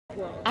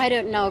I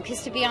don't know,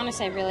 because to be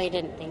honest, I really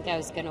didn't think I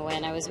was going to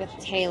win. I was with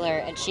Taylor,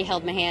 and she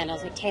held my hand. I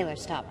was like, Taylor,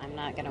 stop. I'm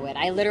not going to win.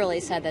 I literally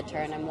said that to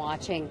her, and I'm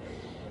watching.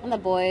 And the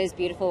boys,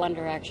 beautiful One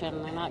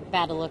Direction. They're not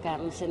bad to look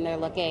at. I'm sitting there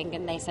looking,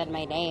 and they said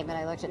my name, and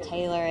I looked at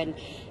Taylor, and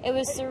it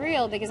was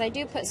surreal because I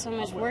do put so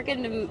much work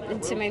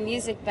into my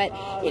music, but,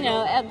 you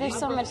know, there's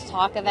so much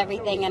talk of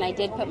everything, and I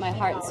did put my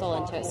heart and soul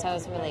into it, so I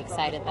was really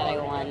excited that I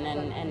won,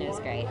 and it was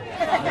great.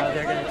 No,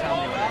 they're going to tell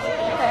me what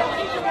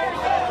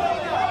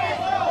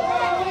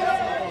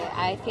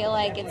I feel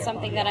like it's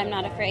something that I'm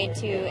not afraid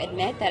to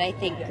admit, that I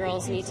think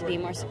girls need to be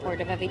more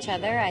supportive of each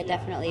other. I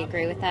definitely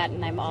agree with that,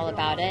 and I'm all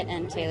about it.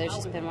 And Taylor's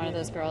just been one of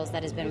those girls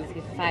that has been with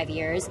me for 5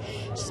 years.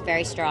 She's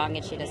very strong,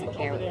 and she doesn't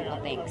care what people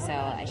think,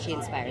 so she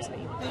inspires me.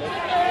 Selena,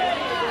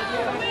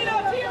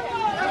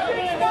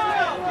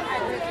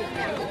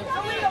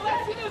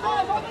 let's see those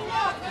eyes on the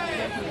rock,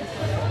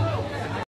 man!